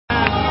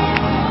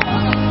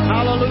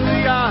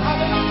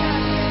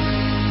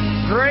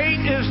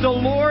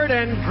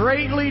and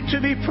greatly to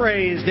be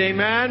praised.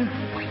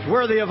 Amen.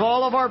 Worthy of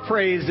all of our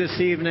praise this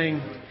evening.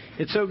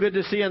 It's so good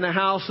to see in the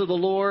house of the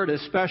Lord,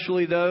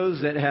 especially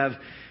those that have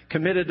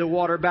committed to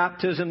water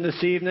baptism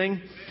this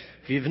evening.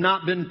 If you've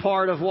not been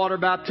part of water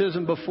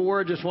baptism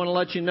before, just want to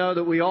let you know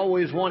that we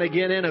always want to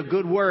get in a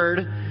good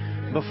word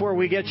before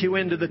we get you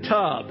into the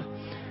tub.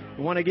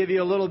 We want to give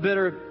you a little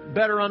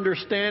better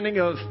understanding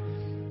of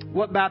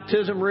what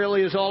baptism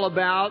really is all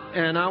about.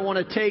 And I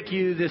want to take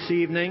you this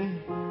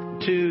evening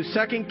to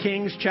 2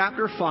 Kings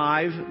chapter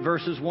 5,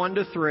 verses 1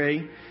 to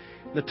 3.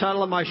 The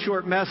title of my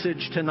short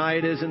message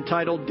tonight is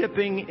entitled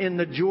Dipping in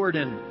the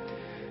Jordan.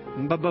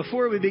 But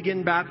before we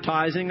begin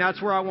baptizing, that's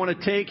where I want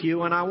to take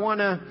you. And I want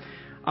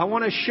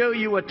to show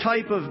you a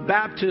type of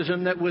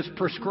baptism that was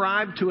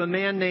prescribed to a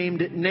man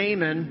named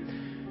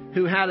Naaman,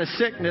 who had a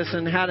sickness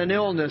and had an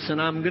illness. And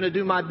I'm going to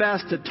do my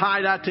best to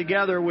tie that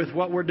together with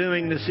what we're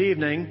doing this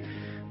evening.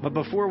 But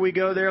before we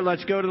go there,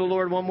 let's go to the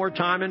Lord one more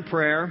time in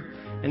prayer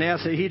and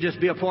ask that He just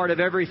be a part of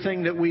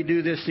everything that we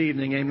do this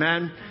evening.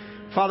 Amen.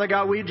 Father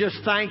God, we just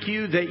thank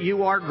You that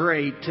You are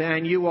great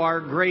and You are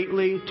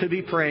greatly to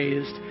be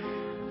praised.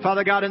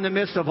 Father God, in the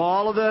midst of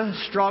all of the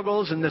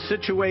struggles and the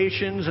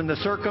situations and the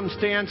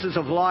circumstances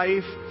of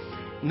life,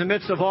 in the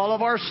midst of all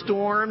of our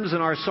storms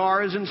and our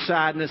sorrows and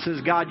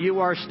sadnesses, God, You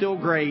are still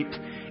great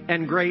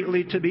and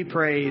greatly to be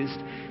praised.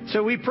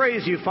 So we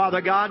praise You,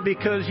 Father God,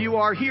 because You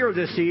are here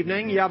this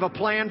evening. You have a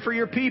plan for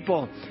Your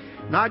people.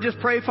 And I just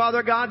pray,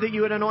 Father God, that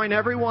You would anoint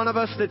every one of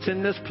us that's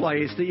in this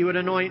place, that You would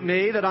anoint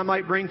me, that I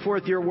might bring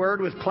forth Your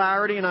word with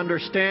clarity and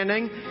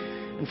understanding.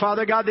 And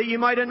Father God, that You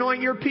might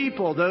anoint Your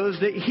people, those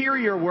that hear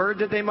Your word,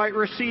 that they might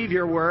receive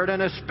Your word,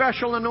 and a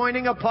special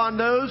anointing upon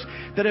those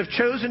that have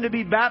chosen to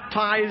be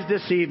baptized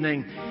this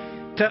evening,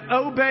 to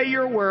obey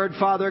Your word,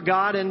 Father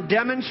God, and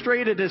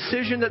demonstrate a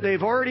decision that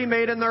they've already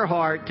made in their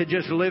heart to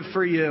just live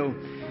for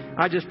You.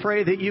 I just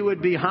pray that You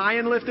would be high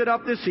and lifted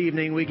up this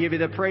evening. We give You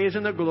the praise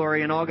and the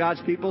glory, and all God's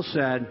people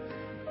said,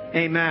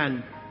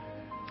 Amen.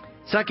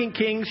 2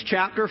 Kings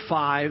chapter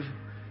 5,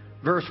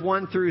 verse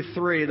 1 through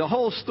 3. The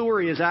whole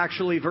story is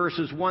actually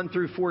verses 1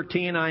 through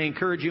 14. I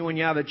encourage you when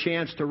you have a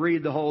chance to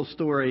read the whole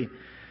story.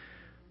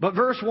 But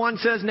verse 1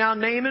 says, Now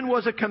Naaman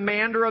was a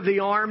commander of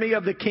the army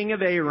of the king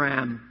of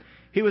Aram.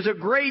 He was a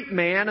great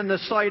man in the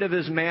sight of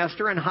his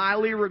master and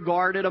highly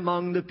regarded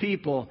among the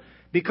people,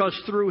 because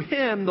through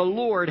him the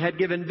Lord had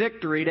given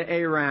victory to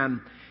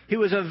Aram. He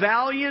was a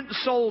valiant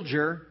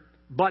soldier,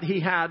 but he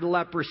had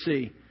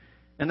leprosy.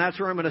 And that's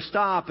where I'm going to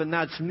stop, and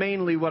that's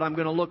mainly what I'm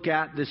going to look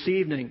at this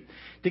evening.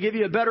 To give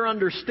you a better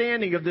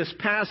understanding of this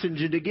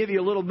passage and to give you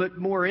a little bit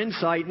more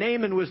insight,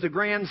 Naaman was the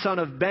grandson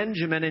of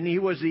Benjamin, and he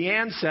was the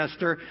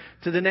ancestor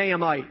to the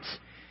Naamites.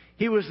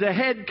 He was the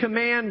head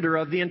commander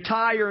of the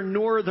entire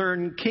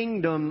northern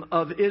kingdom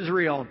of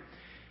Israel.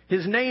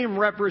 His name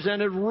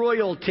represented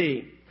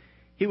royalty.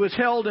 He was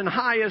held in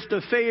highest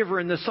of favor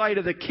in the sight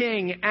of the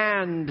king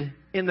and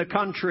in the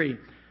country.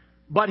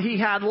 But he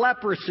had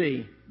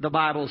leprosy, the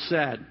Bible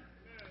said.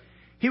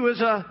 He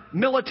was a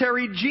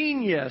military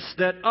genius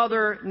that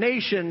other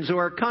nations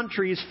or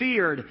countries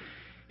feared.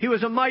 He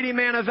was a mighty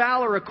man of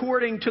valor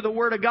according to the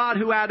Word of God,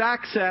 who had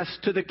access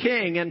to the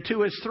king and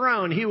to his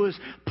throne. He was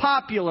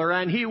popular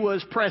and he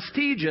was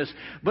prestigious.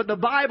 But the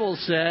Bible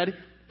said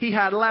he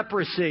had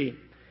leprosy.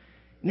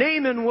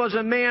 Naaman was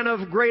a man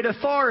of great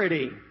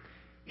authority.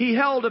 He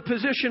held a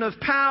position of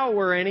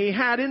power and he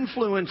had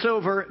influence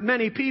over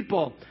many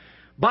people.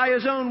 By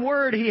his own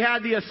word, he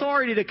had the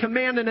authority to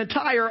command an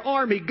entire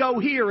army. Go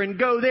here and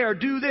go there.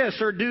 Do this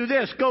or do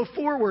this. Go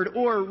forward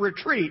or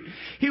retreat.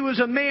 He was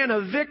a man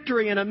of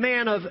victory and a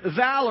man of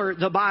valor,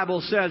 the Bible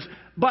says.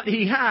 But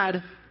he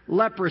had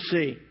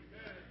leprosy.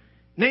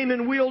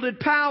 Naaman wielded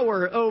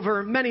power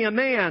over many a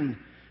man,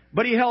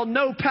 but he held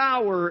no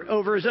power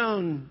over his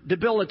own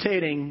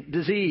debilitating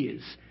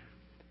disease.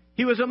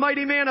 He was a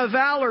mighty man of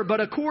valor,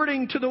 but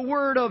according to the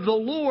word of the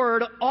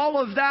Lord,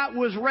 all of that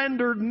was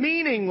rendered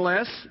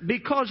meaningless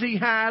because he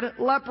had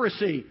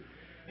leprosy.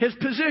 His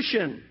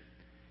position,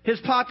 his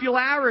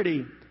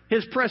popularity,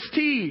 his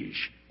prestige,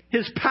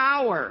 his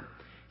power,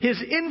 his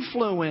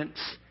influence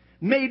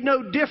made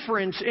no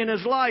difference in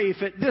his life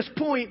at this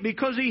point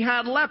because he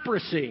had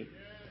leprosy.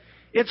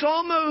 It's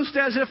almost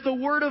as if the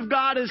Word of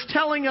God is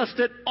telling us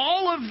that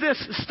all of this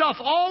stuff,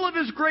 all of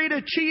his great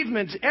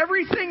achievements,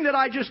 everything that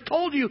I just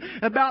told you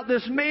about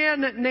this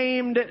man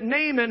named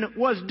Naaman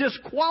was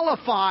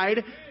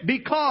disqualified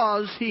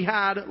because he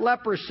had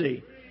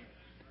leprosy.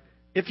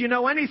 If you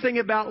know anything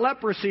about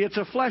leprosy, it's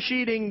a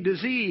flesh-eating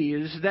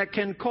disease that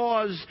can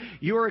cause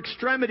your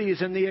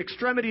extremities and the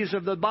extremities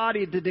of the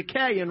body to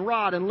decay and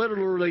rot and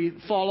literally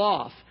fall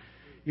off.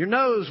 Your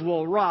nose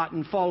will rot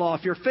and fall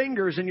off. Your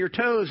fingers and your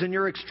toes and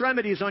your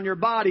extremities on your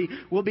body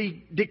will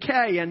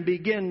decay and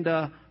begin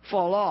to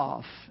fall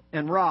off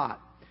and rot.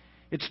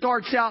 It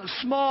starts out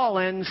small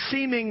and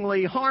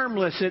seemingly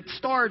harmless. It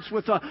starts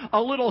with a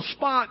little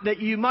spot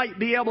that you might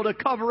be able to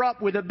cover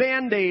up with a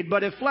Band-Aid.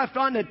 But if left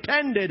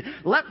unattended,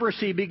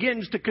 leprosy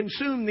begins to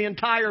consume the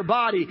entire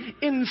body,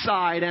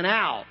 inside and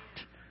out.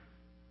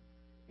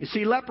 You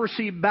see,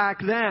 leprosy back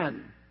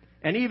then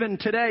and even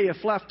today,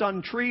 if left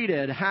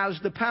untreated, has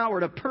the power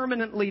to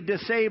permanently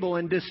disable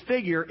and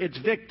disfigure its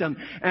victim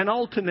and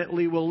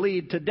ultimately will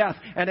lead to death.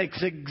 And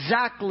it's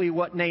exactly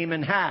what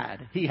Naaman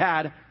had. He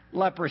had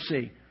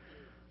leprosy.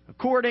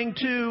 According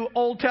to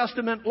Old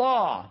Testament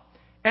law,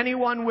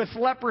 anyone with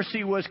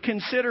leprosy was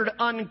considered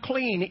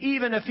unclean,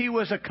 even if he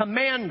was a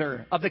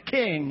commander of the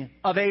king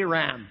of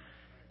Aram,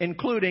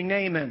 including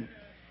Naaman.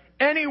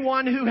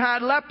 Anyone who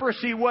had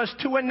leprosy was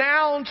to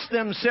announce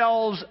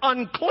themselves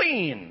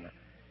unclean,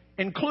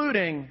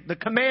 including the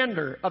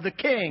commander of the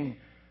king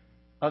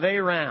of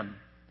Aram.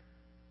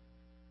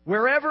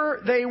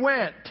 Wherever they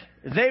went,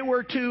 they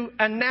were to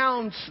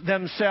announce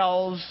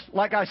themselves,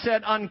 like I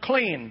said,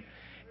 unclean.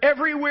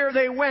 Everywhere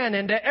they went,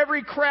 into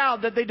every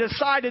crowd that they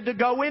decided to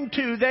go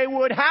into, they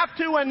would have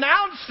to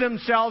announce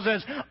themselves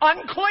as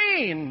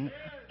unclean,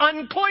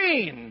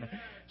 unclean,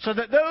 so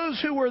that those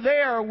who were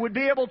there would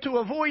be able to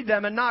avoid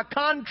them and not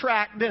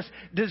contract this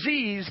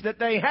disease that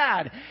they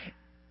had.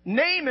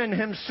 Naaman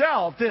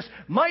himself, this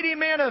mighty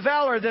man of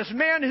valor, this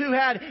man who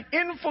had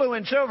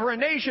influence over a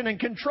nation and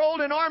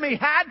controlled an army,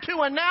 had to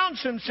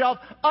announce himself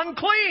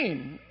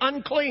unclean,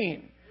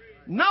 unclean.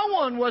 No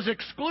one was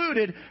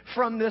excluded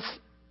from this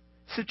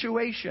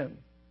situation.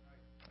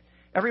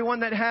 Everyone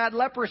that had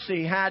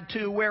leprosy had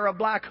to wear a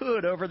black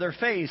hood over their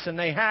face, and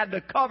they had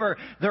to cover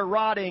their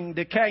rotting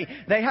decay.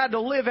 They had to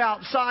live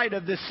outside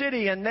of the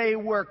city, and they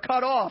were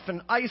cut off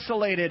and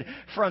isolated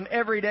from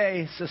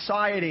everyday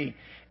society.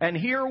 And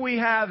here we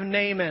have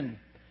Naaman,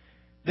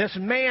 this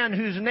man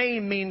whose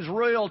name means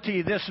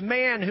royalty, this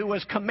man who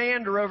was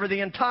commander over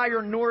the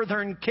entire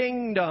northern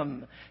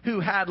kingdom, who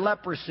had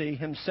leprosy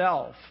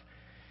himself.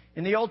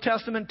 In the Old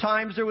Testament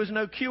times, there was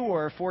no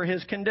cure for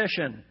his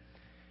condition.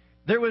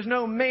 There was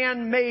no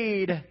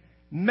man-made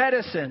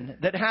medicine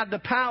that had the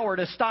power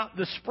to stop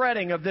the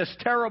spreading of this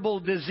terrible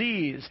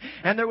disease.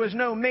 And there was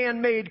no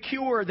man-made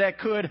cure that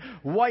could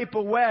wipe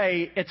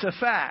away its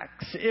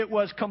effects. It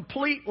was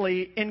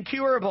completely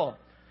incurable.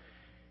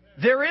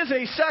 There is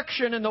a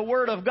section in the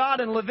Word of God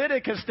in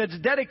Leviticus that's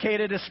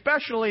dedicated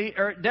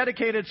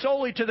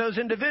solely to those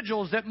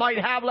individuals that might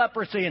have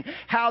leprosy and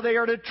how they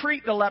are to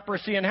treat the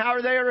leprosy and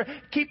how they are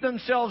to keep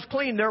themselves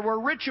clean. There were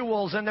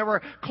rituals and there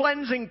were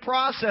cleansing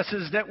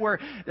processes that were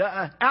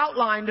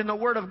outlined in the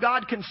Word of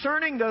God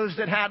concerning those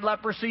that had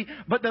leprosy,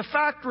 but the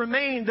fact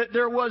remained that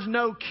there was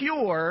no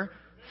cure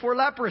for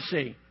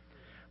leprosy.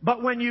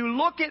 But when you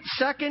look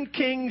at 2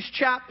 Kings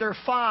chapter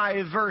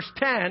 5, verse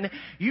 10,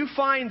 you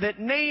find that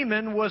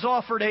Naaman was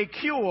offered a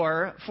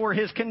cure for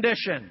his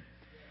condition.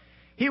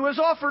 He was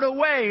offered a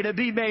way to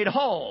be made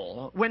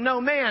whole when no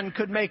man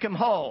could make him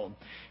whole.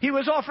 He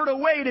was offered a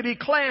way to be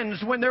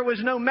cleansed when there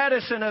was no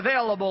medicine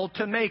available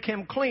to make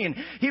him clean.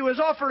 He was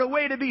offered a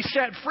way to be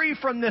set free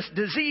from this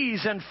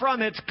disease and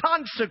from its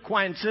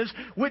consequences,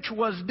 which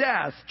was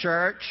death,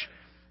 church.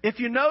 If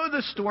you know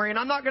the story, and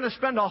I'm not going to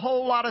spend a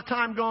whole lot of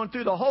time going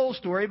through the whole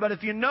story, but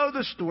if you know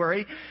the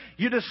story,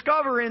 you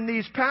discover in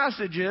these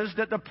passages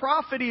that the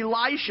prophet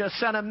Elisha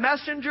sent a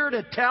messenger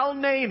to tell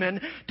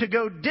Naaman to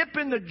go dip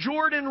in the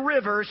Jordan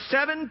River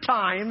 7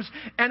 times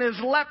and his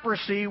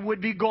leprosy would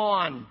be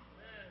gone.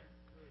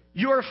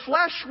 Your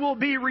flesh will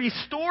be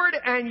restored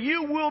and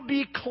you will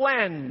be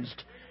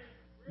cleansed,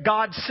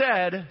 God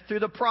said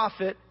through the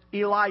prophet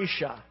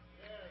Elisha.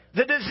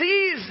 The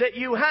disease that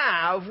you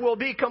have will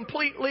be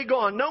completely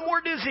gone. No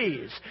more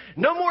disease.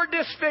 No more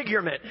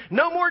disfigurement.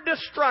 No more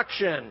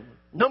destruction.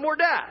 No more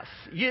death.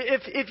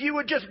 If you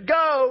would just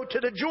go to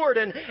the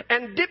Jordan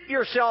and dip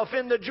yourself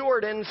in the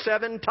Jordan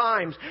 7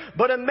 times.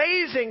 But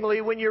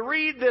amazingly, when you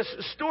read this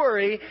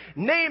story,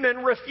 Naaman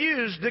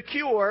refused the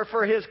cure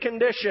for his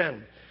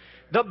condition.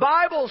 The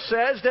Bible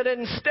says that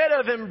instead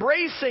of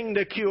embracing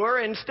the cure,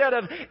 instead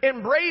of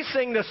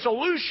embracing the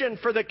solution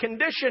for the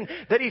condition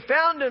that he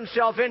found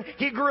himself in,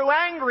 he grew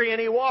angry and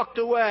he walked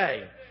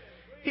away.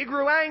 He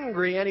grew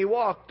angry and he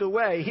walked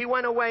away. He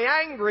went away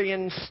angry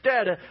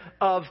instead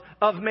of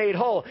made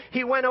whole.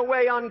 He went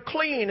away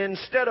unclean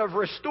instead of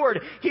restored.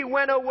 He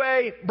went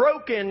away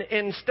broken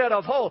instead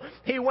of whole.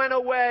 He went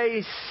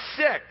away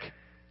sick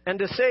and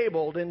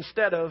disabled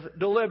instead of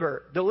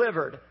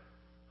delivered.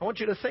 I want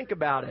you to think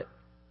about it.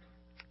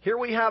 Here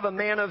we have a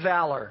man of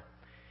valor.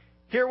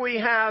 Here we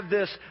have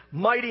this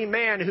mighty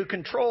man who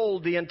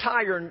controlled the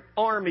entire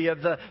army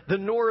of the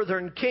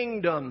northern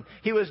kingdom.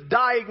 He was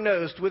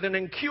diagnosed with an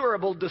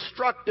incurable,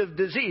 destructive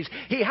disease.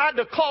 He had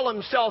to call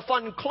himself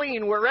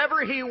unclean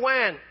wherever he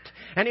went.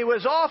 And he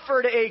was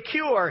offered a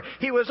cure.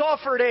 He was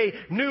offered a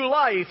new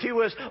life. He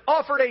was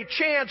offered a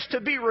chance to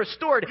be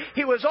restored.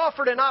 He was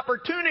offered an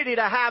opportunity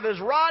to have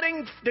his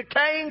rotting,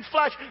 decaying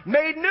flesh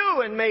made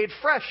new and made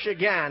fresh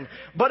again.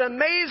 But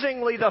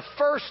amazingly, the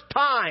first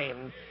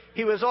time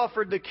he was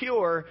offered the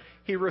cure,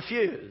 he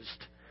refused.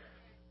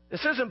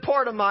 This isn't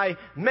part of my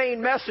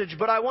main message,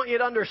 but I want you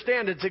to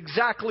understand it's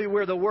exactly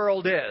where the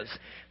world is.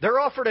 They're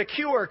offered a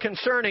cure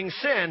concerning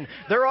sin.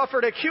 They're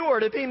offered a cure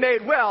to be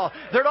made well.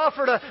 They're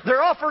offered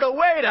a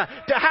way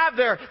to have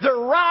their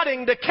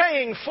rotting,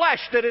 decaying flesh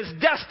that is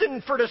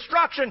destined for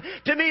destruction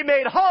to be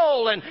made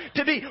whole and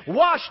to be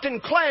washed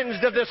and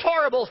cleansed of this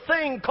horrible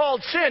thing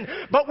called sin.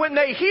 But when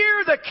they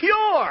hear the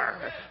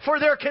cure for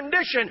their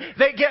condition,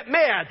 they get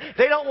mad.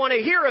 They don't want to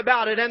hear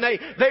about it, and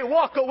they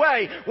walk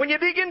away. When you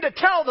begin to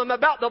tell them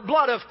about the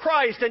blood of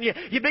Christ, and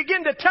you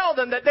begin to tell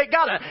them that they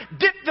got to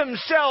dip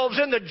themselves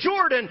in the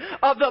Jordan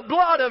of the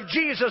blood of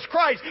Jesus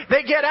Christ,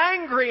 they get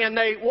angry and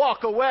they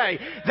walk away.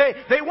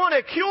 They want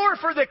a cure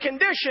for the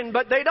condition,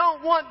 but they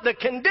don't want the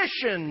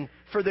condition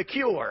for the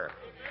cure.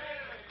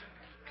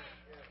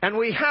 And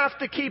we have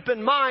to keep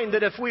in mind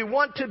that if we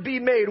want to be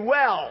made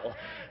well,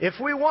 if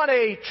we want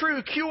a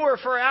true cure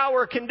for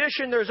our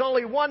condition, there's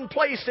only one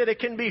place that it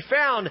can be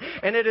found,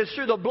 and it is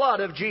through the blood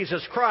of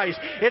Jesus Christ.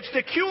 It's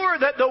the cure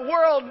that the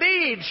world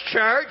needs,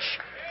 church.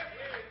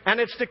 And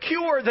it's the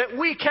cure that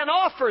we can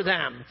offer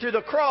them through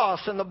the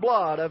cross and the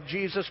blood of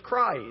Jesus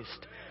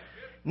Christ.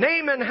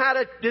 Naaman had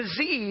a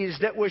disease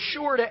that was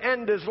sure to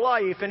end his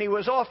life, and he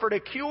was offered a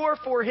cure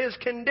for his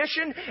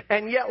condition,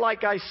 and yet,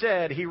 like I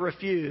said, he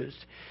refused.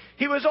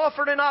 He was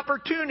offered an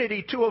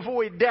opportunity to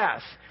avoid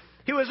death.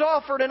 He was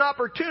offered an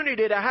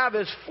opportunity to have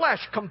his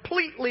flesh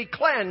completely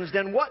cleansed.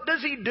 And what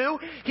does he do?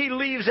 He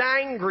leaves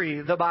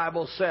angry, the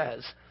Bible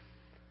says.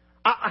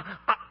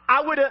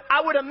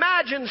 I would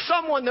imagine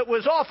someone that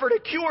was offered a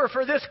cure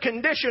for this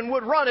condition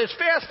would run as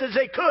fast as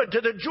they could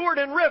to the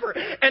Jordan River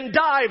and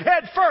dive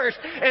head first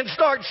and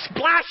start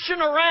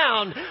splashing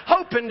around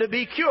hoping to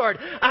be cured.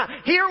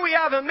 Here we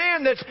have a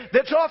man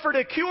that's offered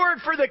a cure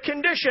for the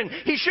condition.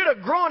 He should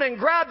have gone and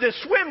grabbed his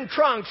swim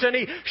trunks, and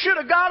he should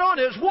have got on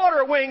his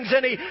water wings,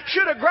 and he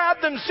should have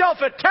grabbed himself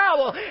a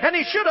towel, and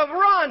he should have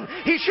run.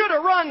 He should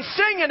have run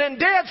singing and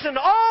dancing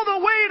all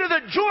the way to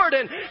the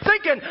Jordan,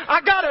 thinking, I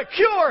got a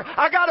cure,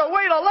 I got a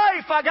way to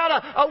life, I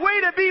got a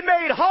way to be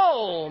made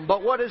whole.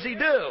 But what does he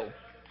do?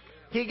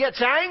 He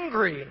gets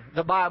angry,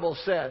 the Bible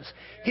says.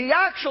 He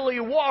actually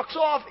walks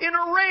off in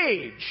a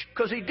rage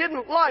because he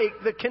didn't like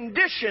the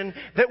condition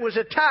that was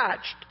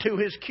attached to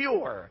his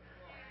cure.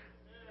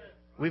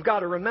 We've got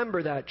to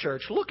remember that,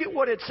 church. Look at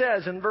what it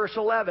says in verse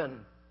 11.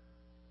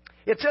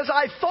 It says,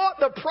 I thought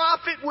the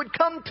prophet would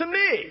come to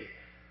me.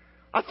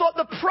 I thought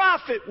the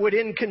prophet would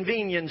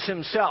inconvenience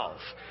himself.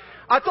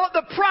 I thought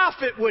the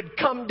prophet would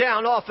come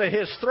down off of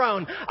his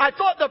throne. I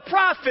thought the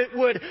prophet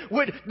would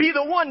be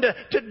the one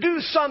to do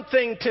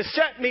something to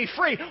set me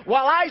free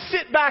while I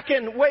sit back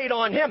and wait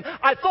on him.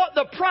 I thought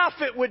the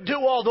prophet would do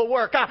all the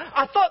work.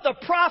 I thought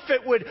the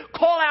prophet would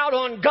call out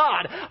on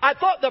God. I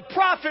thought the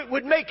prophet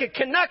would make a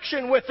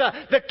connection with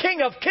the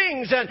King of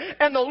Kings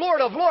and the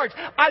Lord of Lords.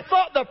 I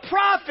thought the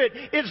prophet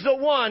is the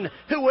one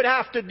who would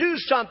have to do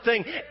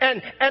something,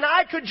 and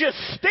I could just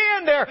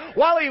stand there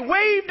while he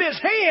waved his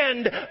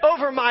hand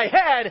over my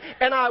head,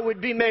 and I would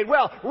be made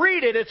well.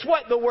 Read it. It's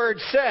what the Word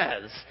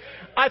says.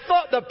 I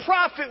thought the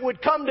prophet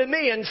would come to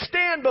me and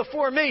stand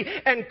before me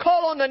and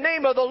call on the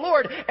name of the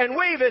Lord and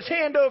wave his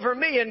hand over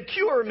me and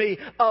cure me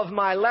of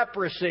my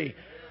leprosy.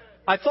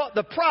 I thought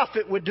the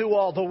prophet would do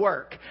all the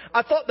work.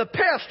 I thought the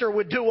pastor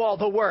would do all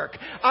the work.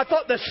 I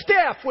thought the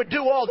staff would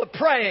do all the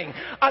praying.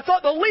 I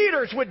thought the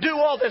leaders would do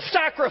all the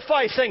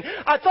sacrificing.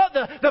 I thought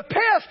the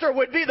pastor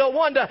would be the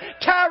one to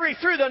tarry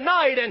through the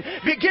night and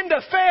begin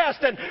to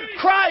fast and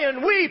cry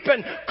and weep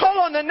and call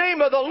on the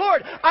name of the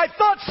Lord. I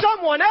thought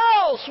someone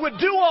else would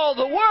do all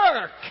the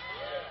work.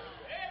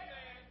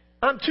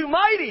 I'm too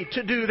mighty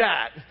to do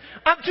that.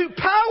 I'm too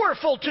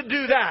powerful to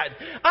do that.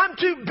 I'm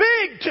too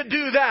big to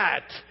do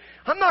that.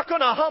 I'm not going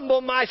to humble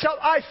myself.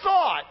 I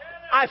thought.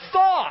 I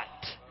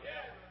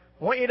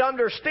want you to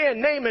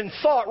understand, Naaman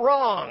thought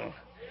wrong.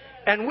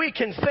 And we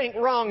can think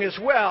wrong as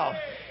well.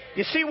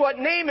 You see, what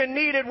Naaman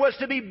needed was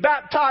to be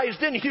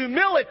baptized in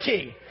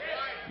humility.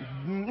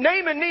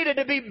 Naaman needed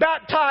to be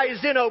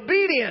baptized in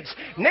obedience.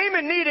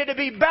 Naaman needed to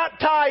be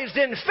baptized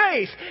in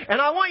faith.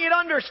 And I want you to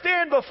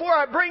understand before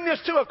I bring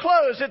this to a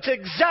close, it's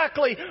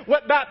exactly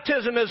what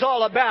baptism is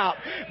all about.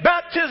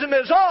 Baptism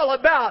is all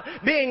about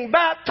being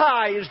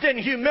baptized in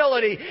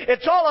humility.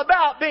 It's all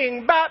about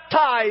being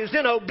baptized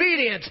in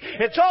obedience.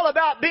 It's all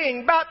about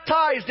being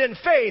baptized in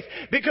faith.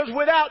 Because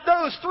without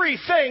those three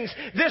things,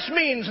 this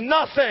means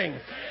nothing.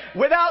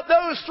 Without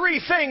those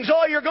three things,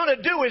 all you're going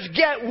to do is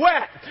get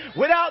wet.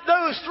 Without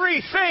those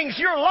three things,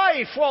 your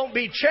life won't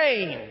be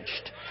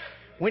changed.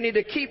 We need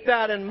to keep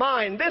that in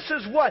mind. This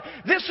is what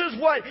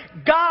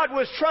God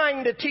was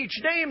trying to teach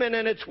Naaman,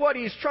 and it's what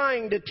He's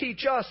trying to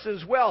teach us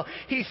as well.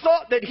 He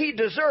thought that he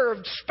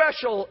deserved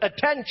special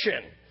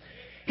attention.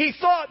 He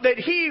thought that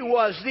he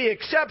was the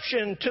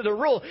exception to the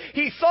rule.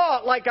 He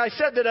thought, like I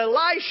said, that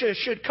Elisha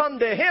should come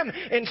to him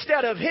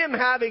instead of him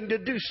having to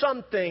do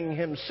something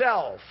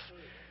himself.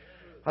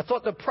 I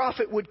thought the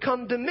prophet would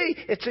come to me.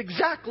 It's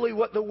exactly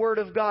what the Word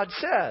of God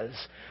says.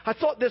 I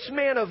thought this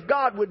man of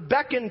God would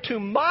beckon to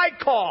my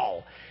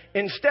call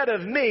instead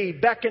of me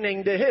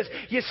beckoning to his.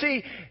 You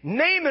see,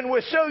 Naaman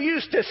was so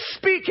used to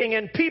speaking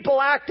and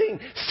people acting,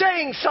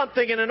 saying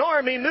something and an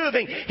army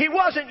moving. He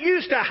wasn't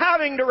used to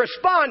having to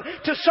respond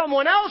to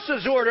someone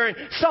else's order and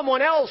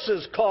someone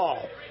else's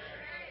call.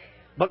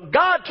 But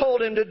God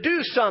told him to do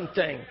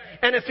something.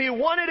 And if he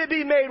wanted to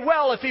be made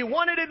well, if he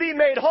wanted to be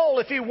made whole,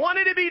 if he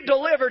wanted to be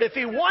delivered, if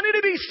he wanted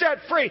to be set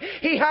free,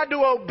 he had to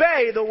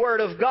obey the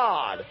Word of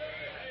God.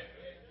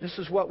 This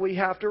is what we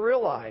have to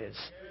realize.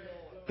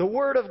 The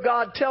Word of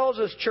God tells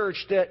us,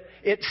 church, that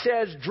it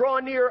says, draw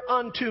near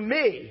unto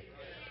me,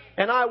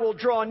 and I will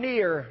draw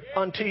near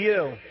unto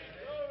you.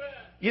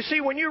 You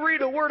see, when you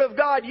read the Word of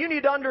God, you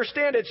need to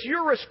understand it's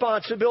your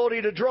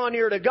responsibility to draw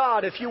near to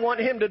God if you want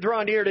Him to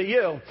draw near to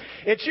you.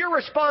 It's your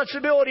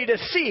responsibility to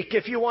seek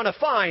if you want to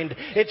find.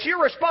 It's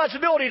your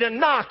responsibility to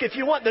knock if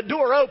you want the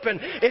door open.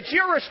 It's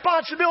your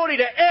responsibility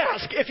to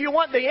ask if you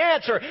want the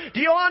answer.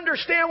 Do you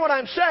understand what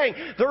I'm saying?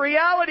 The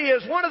reality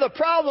is one of the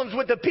problems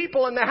with the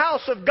people in the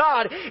house of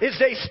God is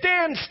they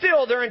stand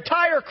still their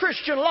entire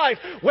Christian life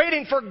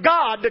waiting for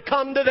God to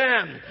come to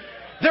them.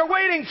 They're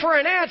waiting for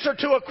an answer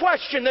to a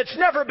question that's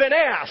never been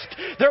asked.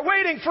 They're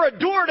waiting for a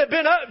door to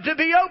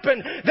be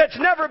opened that's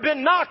never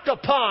been knocked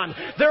upon.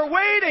 They're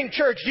waiting,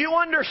 church. Do you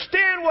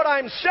understand what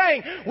I'm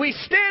saying? We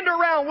stand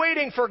around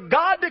waiting for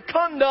God to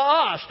come to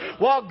us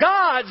while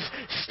God's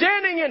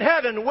standing in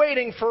heaven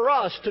waiting for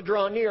us to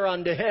draw near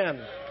unto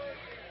Him.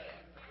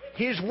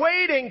 He's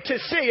waiting to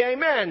see,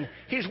 amen,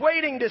 He's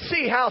waiting to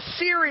see how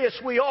serious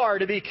we are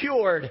to be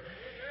cured.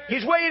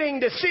 He's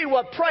waiting to see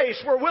what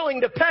price we're willing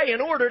to pay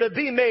in order to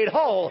be made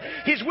whole.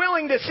 He's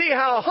willing to see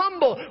how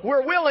humble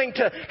we're willing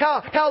to,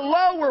 how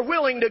low we're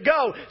willing to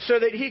go so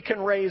that He can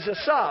raise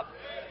us up.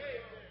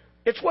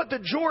 It's what the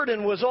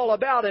Jordan was all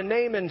about in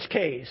Naaman's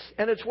case.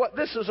 And it's what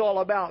this is all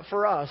about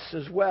for us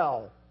as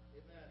well.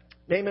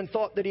 Naaman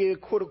thought that he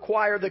could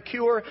acquire the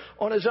cure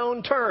on his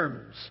own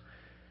terms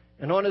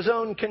and on his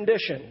own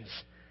conditions.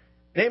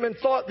 Naaman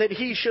thought that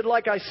he should,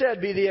 like I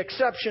said, be the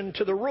exception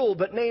to the rule,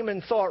 but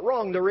Naaman thought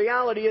wrong. The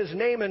reality is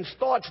Naaman's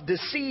thoughts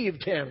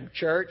deceived him,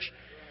 church,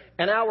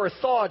 and our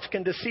thoughts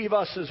can deceive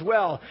us as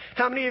well.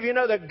 How many of you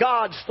know that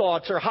God's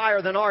thoughts are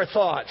higher than our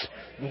thoughts?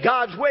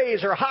 God's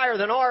ways are higher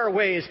than our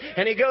ways.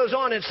 And he goes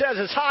on and says,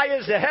 as high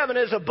as the heaven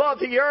is above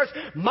the earth,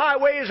 my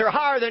ways are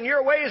higher than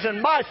your ways,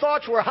 and my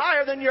thoughts were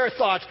higher than your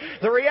thoughts.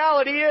 The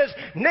reality is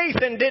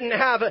Nathan didn't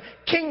have a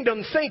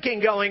kingdom thinking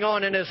going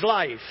on in his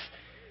life.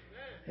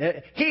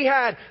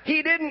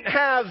 He didn't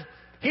have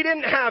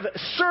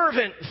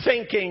servant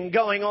thinking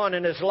going on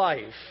in his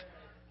life.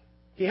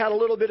 He had a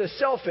little bit of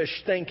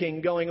selfish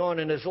thinking going on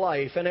in his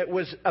life, and it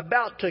was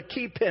about to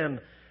keep him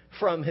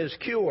from his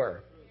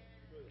cure.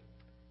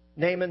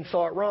 Naaman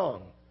thought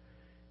wrong.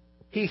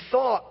 I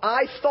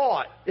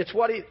thought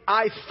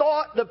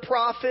the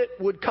prophet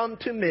would come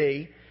to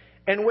me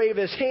and wave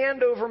his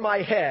hand over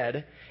my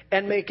head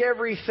and make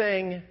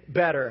everything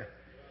better.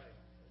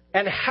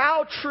 And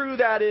how true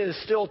that is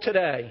still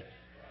today.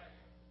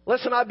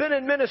 Listen, I've been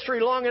in ministry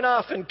long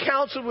enough and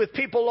counseled with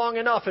people long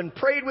enough and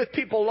prayed with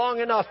people long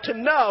enough to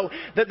know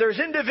that there's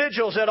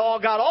individuals that all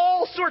got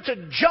all sorts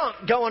of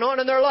junk going on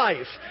in their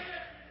life.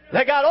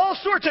 They got all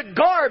sorts of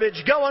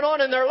garbage going on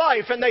in their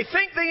life, and they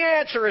think the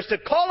answer is to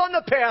call on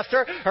the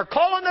pastor or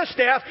call on the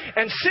staff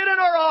and sit in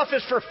our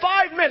office for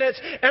 5 minutes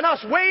and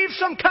us wave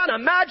some kind of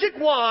magic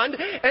wand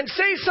and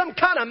say some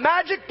kind of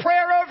magic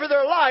prayer over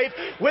their life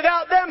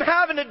without them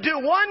having to do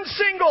one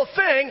single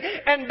thing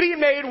and be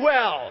made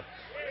well.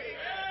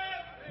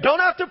 Don't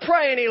have to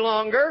pray any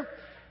longer.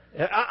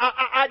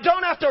 I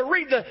don't have to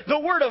read the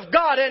Word of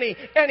God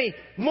any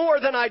more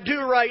than I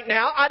do right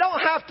now.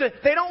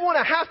 They don't want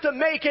to have to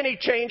make any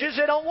changes.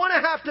 They don't want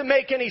to have to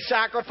make any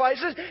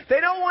sacrifices. They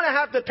don't want to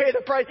have to pay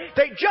the price.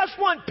 They just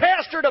want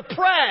pastor to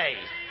pray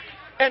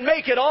and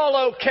make it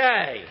all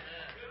okay.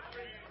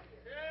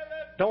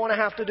 Don't want to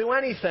have to do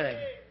anything.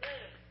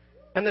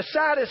 And the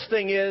saddest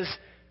thing is,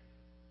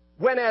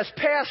 when as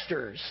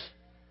pastors,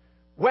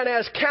 when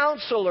as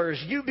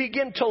counselors, you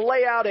begin to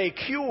lay out a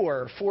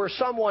cure for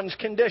someone's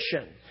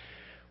condition,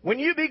 when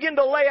you begin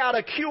to lay out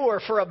a cure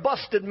for a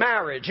busted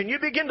marriage, and you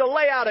begin to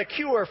lay out a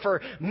cure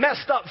for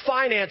messed up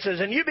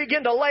finances, and you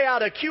begin to lay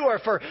out a cure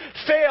for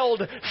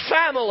failed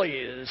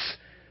families,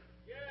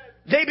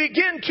 they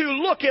begin to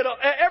look at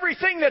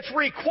everything that's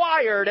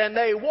required and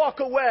they walk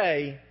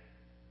away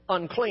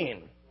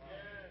unclean.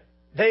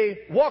 They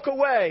walk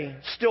away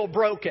still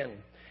broken.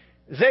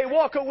 They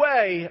walk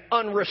away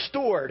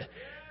unrestored.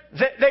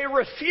 They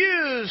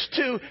refuse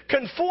to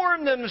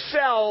conform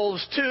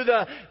themselves to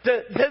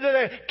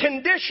the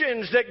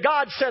conditions that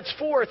God sets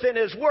forth in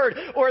His Word,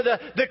 or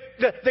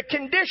the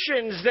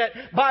conditions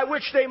by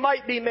which they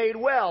might be made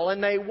well.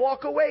 And they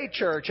walk away,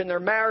 church, and their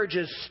marriage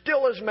is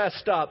still as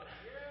messed up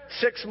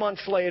 6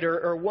 months later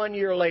or 1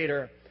 year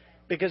later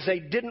because they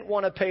didn't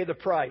want to pay the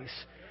price.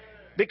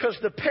 Because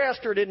the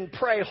pastor didn't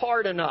pray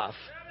hard enough.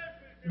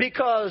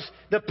 because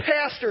the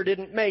pastor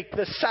didn't make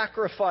the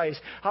sacrifice.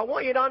 I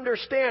want you to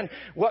understand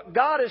what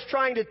God is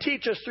trying to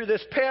teach us through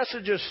this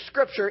passage of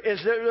Scripture is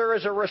that there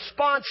is a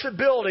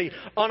responsibility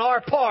on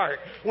our part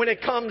when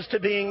it comes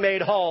to being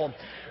made whole.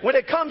 When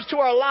it comes to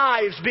our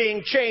lives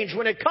being changed,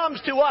 when it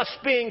comes to us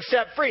being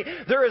set free,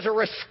 there is a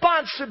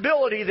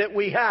responsibility that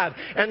we have.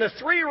 And the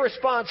three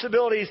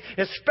responsibilities,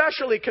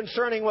 especially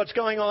concerning what's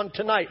going on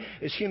tonight,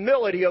 is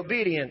humility,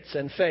 obedience,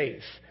 and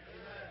faith.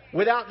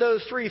 Without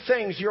those three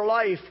things, your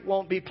life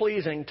won't be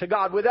pleasing to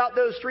God. Without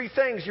those three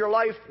things, your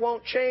life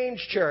won't change,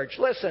 church.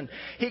 Listen,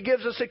 He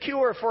gives us a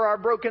cure for our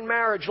broken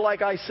marriage,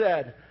 like I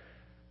said.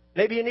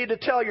 Maybe you need to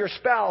tell your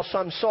spouse,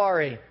 I'm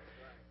sorry.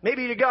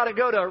 Maybe you got to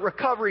go to a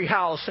recovery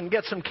house and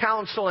get some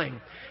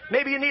counseling.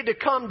 Maybe you need to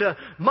come to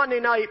Monday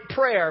night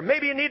prayer.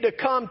 Maybe you need to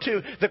come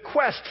to the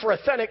quest for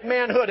authentic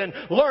manhood and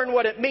learn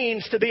what it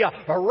means to be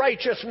a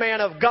righteous man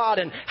of God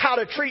and how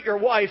to treat your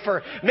wife.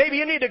 Or maybe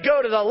you need to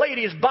go to the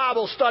ladies'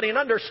 Bible study and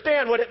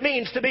understand what it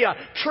means to be a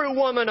true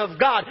woman of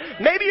God.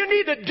 Maybe you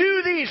need to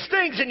do these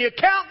things and you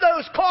count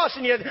those costs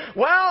and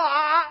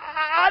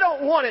I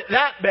don't want it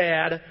that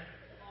bad.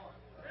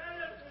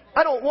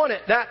 I don't want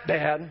it that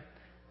bad.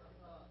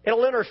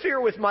 It'll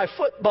interfere with my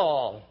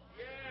football.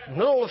 And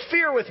it'll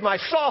interfere with my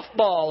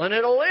softball. And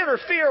it'll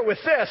interfere with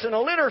this. And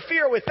it'll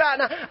interfere with that.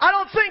 And I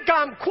don't think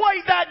I'm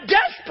quite that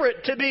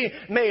desperate to be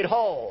made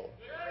whole.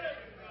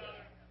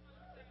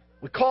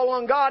 We call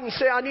on God and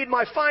say, I need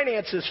my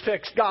finances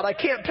fixed, God. I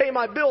can't pay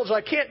my bills.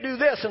 I can't do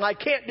this and I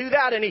can't do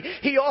that. And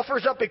He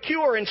offers up a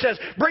cure and says,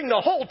 bring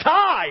the whole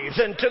tithes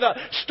into the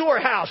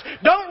storehouse.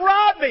 Don't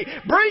rob me.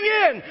 Bring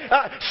in,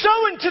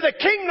 sow into the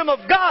kingdom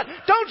of God.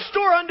 Don't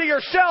store unto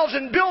yourselves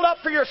and build up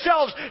for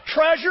yourselves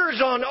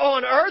treasures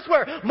on earth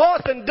where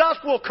moth and dust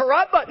will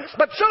corrupt.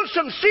 But sow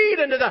some seed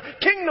into the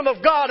kingdom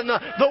of God and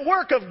the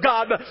work of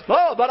God.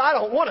 But I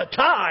don't want to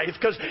tithe,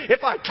 because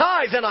if I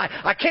tithe, then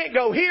I can't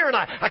go here and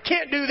I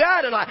can't do that.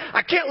 And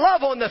I can't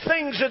love on the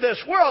things of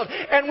this world.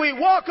 And we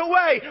walk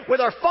away with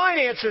our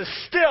finances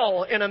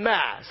still in a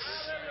mess.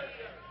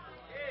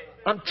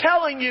 I'm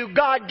telling you,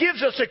 God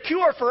gives us a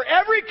cure for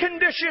every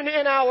condition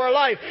in our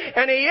life.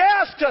 And He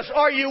asks us,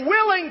 are you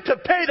willing to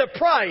pay the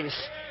price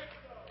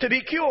to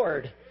be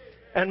cured?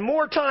 And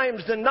more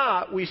times than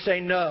not, we say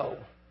no.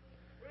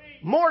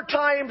 More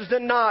times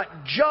than not,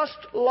 just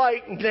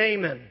like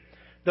Naaman.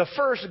 The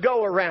first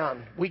go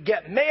around, we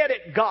get mad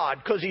at God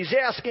because He's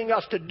asking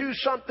us to do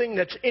something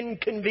that's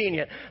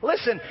inconvenient.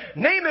 Listen,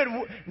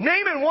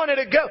 Naaman wanted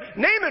to go.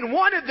 Naaman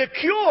wanted the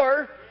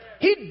cure.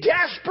 He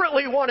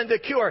desperately wanted the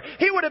cure.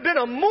 He would have been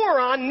a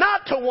moron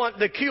not to want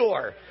the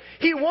cure.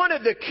 He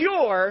wanted the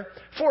cure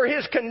for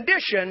his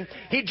condition.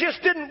 He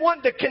just didn't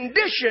want the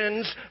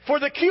conditions for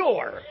the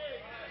cure.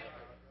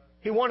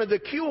 He wanted the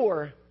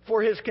cure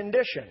for his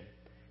condition.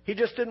 He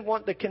just didn't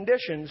want the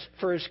conditions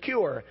for his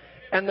cure.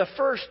 And the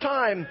first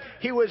time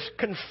he was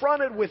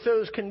confronted with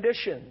those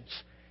conditions,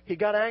 he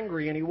got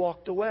angry and he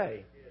walked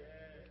away.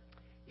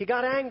 He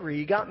got angry.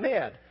 He got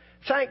mad.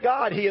 Thank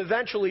God he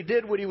eventually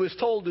did what he was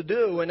told to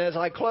do. And as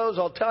I close,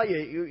 I'll tell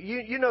you,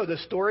 you know the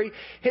story.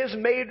 His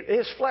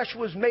flesh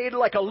was made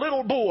like a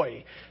little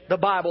boy, the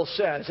Bible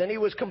says. And he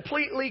was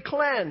completely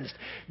cleansed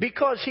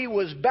because he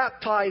was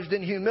baptized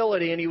in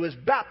humility and he was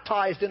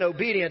baptized in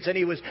obedience and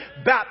he was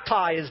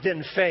baptized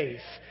in faith.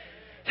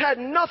 It had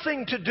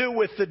nothing to do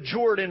with the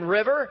Jordan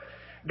River.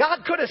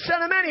 God could have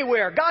sent him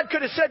anywhere. God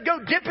could have said, go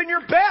dip in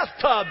your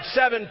bathtub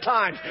 7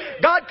 times.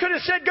 God could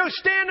have said, go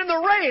stand in the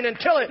rain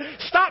until it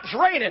stops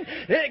raining.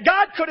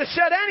 God could have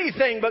said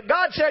anything, but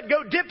God said,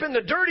 go dip in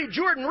the dirty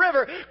Jordan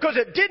River because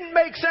it didn't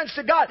make sense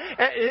to God.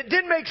 It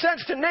didn't make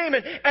sense to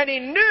Naaman. And he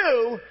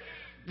knew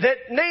that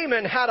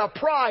Naaman had a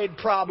pride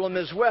problem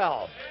as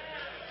well.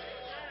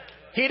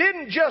 He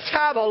didn't just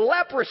have a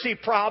leprosy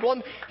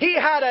problem. He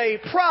had a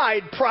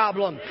pride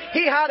problem.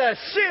 He had a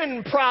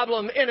sin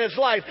problem in his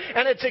life.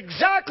 And it's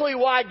exactly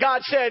why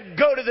God said,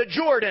 go to the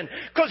Jordan,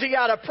 because he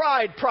had a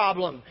pride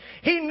problem.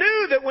 He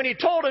knew that when He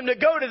told him to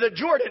go to the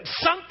Jordan,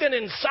 something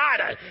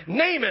inside of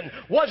Naaman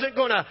wasn't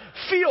going to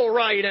feel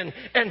right. And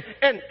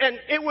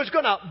it was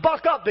going to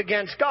buck up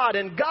against God.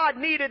 And God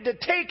needed to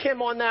take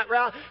him on that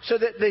route so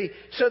that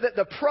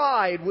the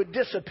pride would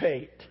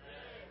dissipate,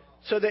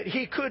 so that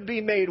he could be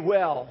made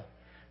well.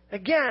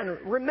 Again,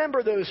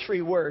 remember those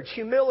 3 words: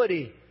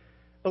 humility,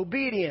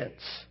 obedience,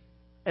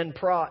 and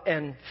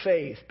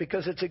faith,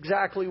 because it's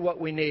exactly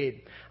what we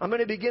need. I'm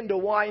going to begin to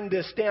wind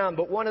this down,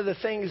 but one of the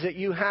things that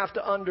you have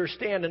to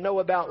understand and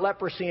know about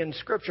leprosy in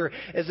Scripture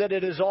is that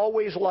it is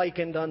always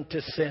likened unto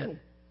sin.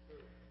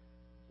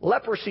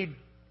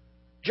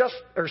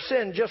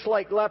 Sin, just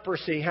like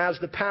leprosy, has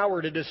the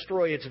power to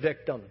destroy its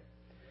victim.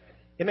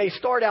 It may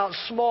start out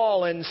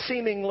small and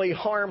seemingly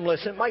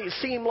harmless. It might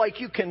seem like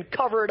you can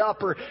cover it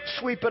up or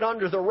sweep it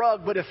under the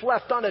rug, but if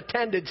left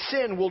unattended,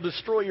 sin will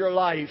destroy your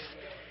life.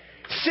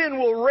 Sin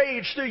will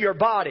rage through your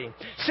body.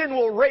 Sin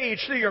will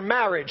rage through your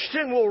marriage.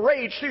 Sin will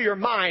rage through your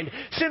mind.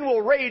 Sin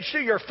will rage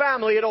through your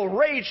family. It'll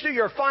rage through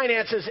your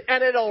finances,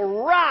 and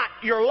it'll rot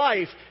your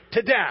life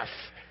to death.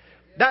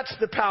 That's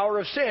the power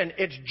of sin.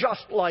 It's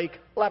just like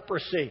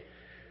leprosy.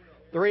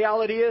 The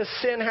reality is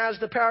sin has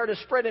the power to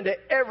spread into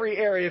every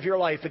area of your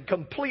life and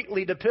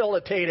completely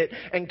debilitate it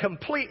and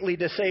completely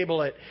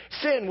disable it.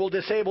 Sin will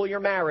disable your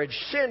marriage.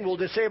 Sin will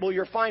disable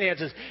your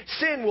finances.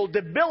 Sin will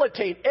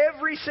debilitate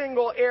every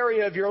single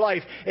area of your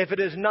life if it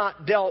is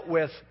not dealt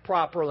with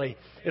properly.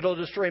 It'll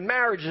destroy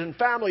marriages and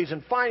families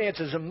and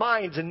finances and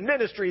minds and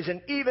ministries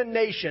and even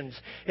nations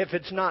if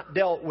it's not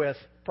dealt with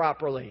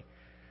properly.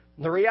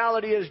 The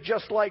reality is,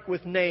 just like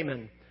with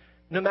Naaman,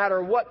 no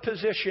matter what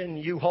position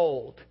you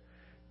hold,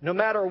 no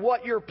matter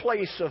what your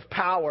place of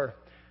power,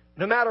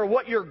 no matter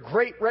what your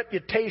great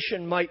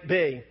reputation might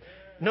be,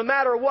 no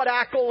matter what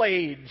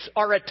accolades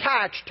are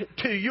attached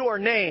to your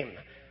name,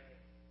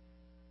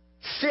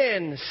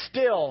 sin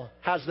still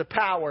has the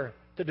power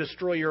to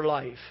destroy your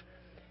life.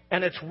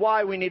 And it's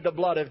why we need the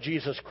blood of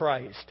Jesus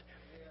Christ.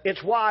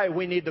 It's why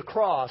we need the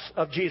cross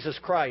of Jesus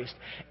Christ.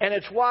 And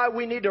it's why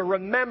we need to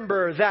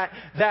remember that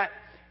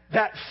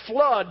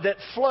flood that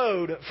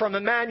flowed from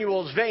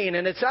Emmanuel's vein.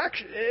 And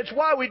it's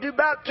why we do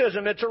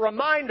baptism. It's a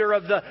reminder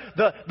of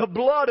the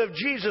blood of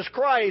Jesus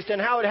Christ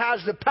and how it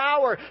has the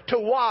power to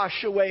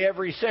wash away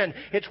every sin.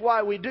 It's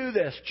why we do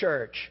this,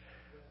 church.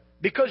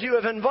 Because you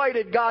have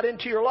invited God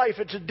into your life.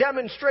 It's a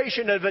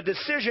demonstration of a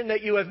decision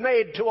that you have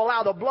made to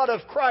allow the blood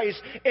of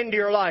Christ into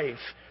your life.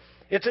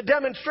 It's a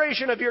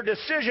demonstration of your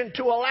decision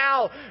to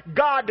allow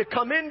God to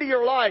come into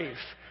your life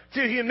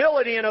through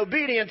humility and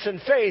obedience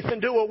and faith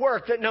and do a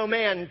work that no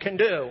man can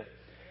do.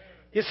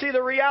 You see,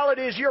 the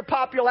reality is your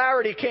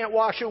popularity can't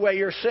wash away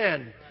your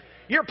sin.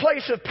 Your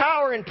place of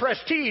power and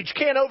prestige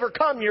can't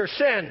overcome your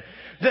sin.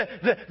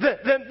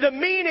 The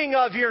meaning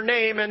of your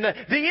name and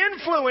the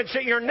influence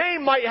that your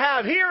name might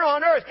have here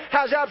on earth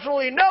has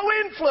absolutely no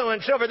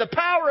influence over the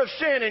power of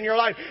sin in your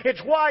life.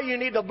 It's why you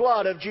need the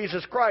blood of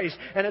Jesus Christ,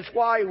 and it's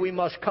why we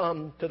must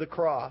come to the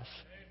cross.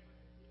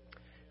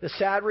 The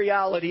sad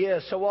reality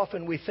is, so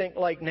often we think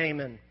like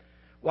Naaman.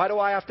 Why do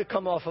I have to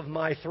come off of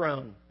my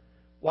throne?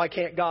 Why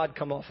can't God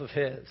come off of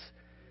His?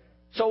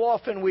 So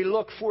often we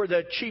look for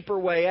the cheaper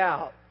way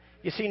out.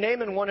 You see,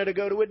 Naaman wanted to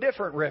go to a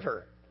different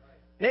river.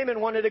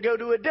 Naaman wanted to go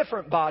to a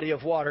different body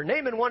of water.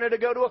 Naaman wanted to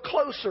go to a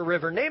closer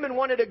river. Naaman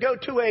wanted to go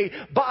to a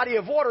body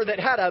of water that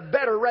had a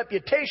better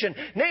reputation.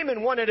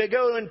 Naaman wanted to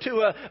go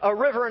into a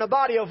river and a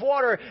body of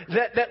water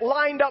that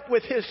lined up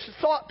with his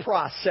thought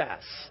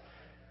process.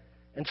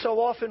 And so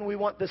often we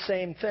want the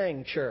same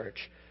thing, church.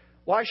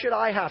 Why should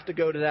I have to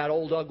go to that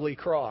old ugly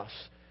cross?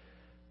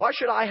 Why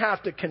should I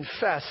have to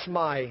confess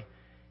my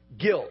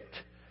guilt?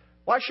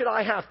 Why should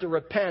I have to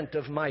repent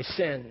of my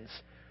sins?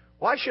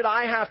 Why should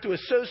I have to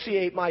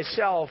associate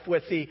myself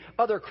with the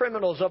other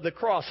criminals of the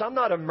cross? I'm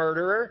not a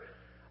murderer.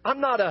 I'm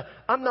not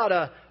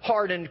a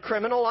hardened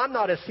criminal. I'm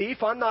not a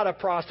thief. I'm not a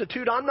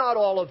prostitute. I'm not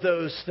all of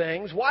those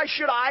things. Why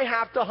should I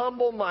have to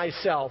humble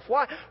myself?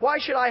 Why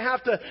should I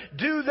have to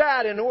do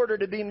that in order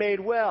to be made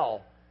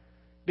well?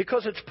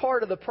 Because it's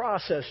part of the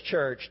process,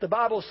 church. The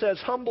Bible says,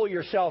 humble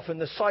yourself in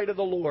the sight of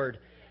the Lord,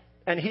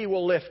 and He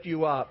will lift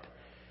you up.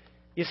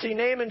 You see,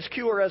 Naaman's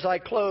cure, as I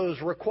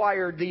close,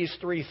 required these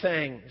three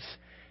things.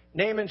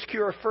 Naaman's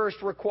cure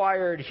first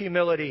required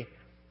humility,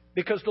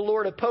 because the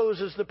Lord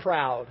opposes the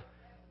proud,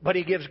 but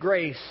He gives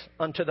grace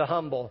unto the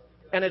humble.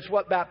 And it's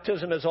what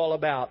baptism is all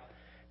about.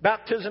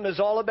 Baptism is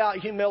all about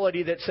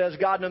humility that says,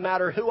 God, no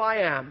matter who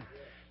I am,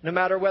 no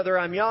matter whether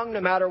I'm young,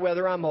 no matter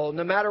whether I'm old,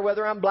 no matter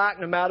whether I'm black,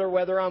 no matter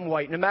whether I'm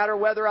white, no matter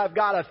whether I've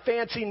got a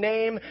fancy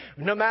name,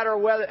 no matter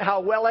how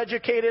well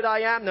educated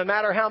I am, no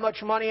matter how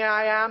much money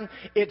I am,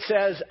 it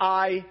says,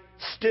 I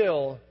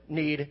still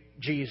need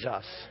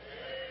Jesus.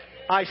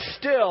 I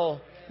still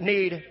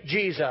need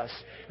Jesus.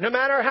 No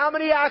matter how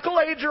many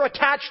accolades are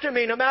attached to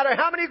me, no matter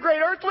how many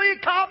great earthly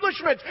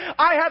accomplishments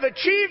I have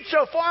achieved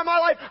so far in my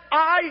life,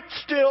 I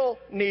still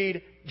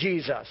need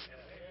Jesus.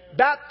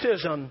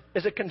 Baptism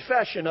is a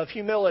confession of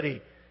humility.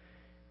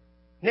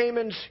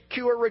 Naaman's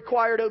cure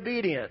required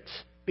obedience,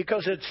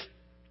 because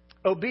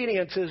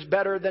obedience is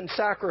better than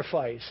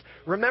sacrifice.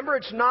 Remember,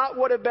 it's not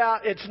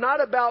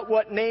about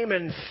what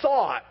Naaman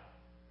thought.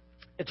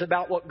 It's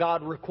about what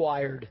God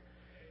required.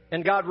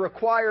 And God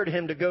required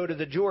him to go to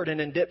the Jordan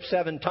and dip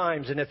 7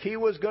 times. And if he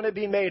was going to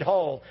be made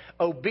whole,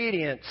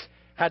 obedience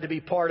had to be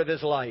part of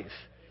his life.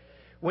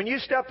 When you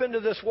step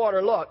into this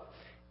water, look,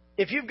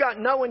 if you've got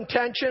no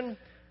intention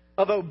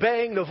of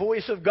obeying the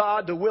voice of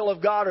God, the will of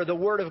God, or the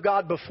Word of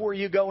God before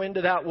you go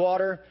into that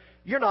water,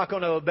 you're not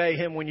going to obey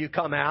Him when you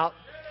come out.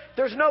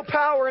 There's no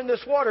power in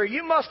this water.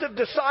 You must have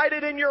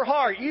decided in your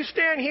heart. You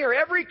stand here.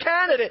 Every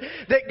candidate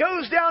that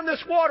goes down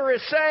this water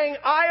is saying,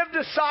 I have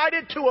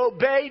decided to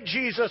obey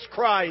Jesus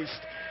Christ.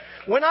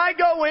 When I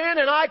go in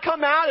and I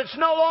come out, it's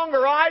no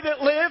longer I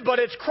that live, but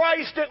it's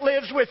Christ that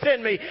lives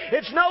within me.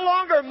 It's no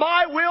longer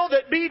my will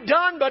that be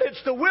done, but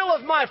it's the will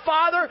of my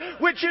Father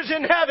which is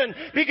in heaven,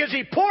 because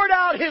He poured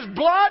out His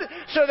blood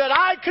so that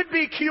I could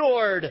be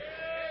cured.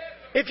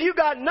 If you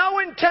got no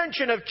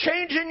intention of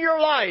changing your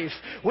life,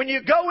 when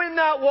you go in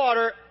that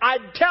water,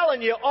 I'm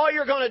telling you, all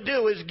you're going to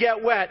do is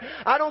get wet.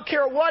 I don't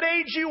care what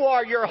age you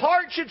are, your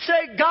heart should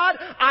say, God,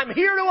 I'm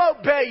here to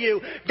obey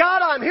you.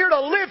 God, I'm here to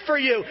live for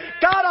you.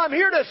 God, I'm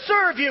here to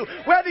serve you.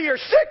 Whether you're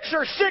 6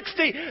 or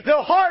 60,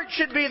 the heart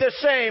should be the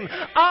same.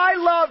 I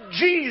love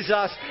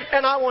Jesus,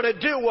 and I want to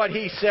do what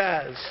He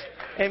says.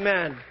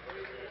 Amen.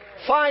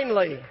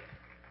 Finally,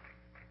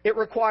 it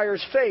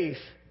requires faith.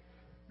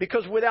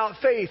 Because without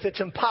faith, it's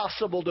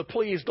impossible to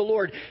please the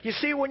Lord. You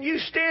see, when you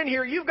stand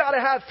here, you've got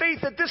to have faith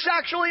that this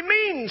actually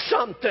means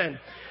something.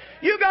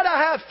 You've got to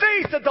have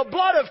faith that the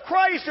blood of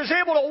Christ is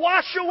able to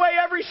wash away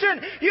every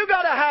sin. You've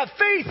got to have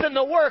faith in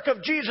the work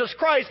of Jesus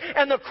Christ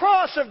and the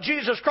cross of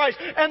Jesus Christ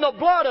and the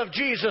blood of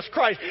Jesus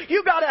Christ.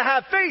 You've got to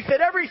have faith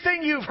that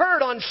everything you've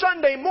heard on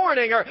Sunday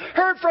morning or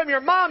heard from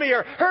your mommy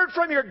or heard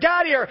from your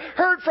daddy or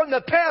heard from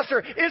the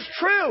pastor is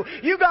true.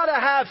 You've got to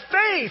have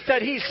faith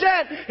that He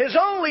sent His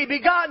only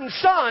begotten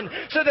Son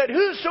so that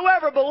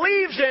whosoever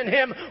believes in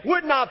Him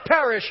would not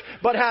perish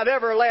but have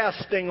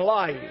everlasting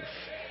life.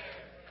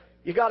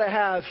 You got to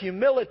have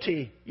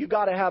humility, you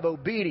got to have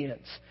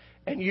obedience,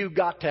 and you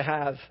got to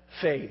have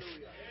faith.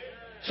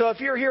 So if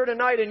you're here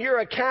tonight and you're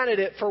a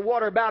candidate for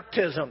water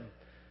baptism,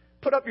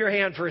 put up your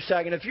hand for a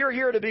second. If you're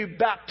here to be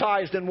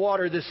baptized in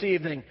water this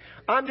evening,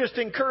 I'm just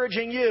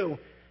encouraging you,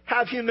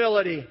 have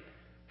humility.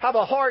 Have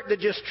a heart that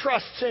just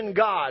trusts in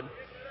God.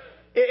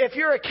 If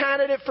you're a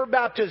candidate for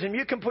baptism,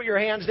 you can put your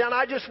hands down.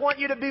 I just want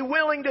you to be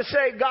willing to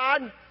say,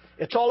 God,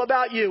 it's all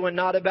about you and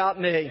not about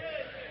me.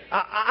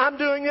 I'm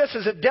doing this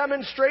as a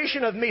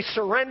demonstration of me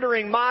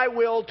surrendering my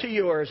will to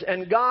yours.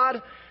 And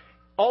God,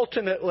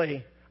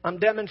 ultimately, I'm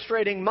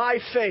demonstrating my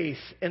faith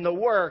in the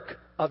work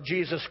of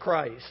Jesus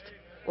Christ.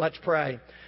 Let's pray.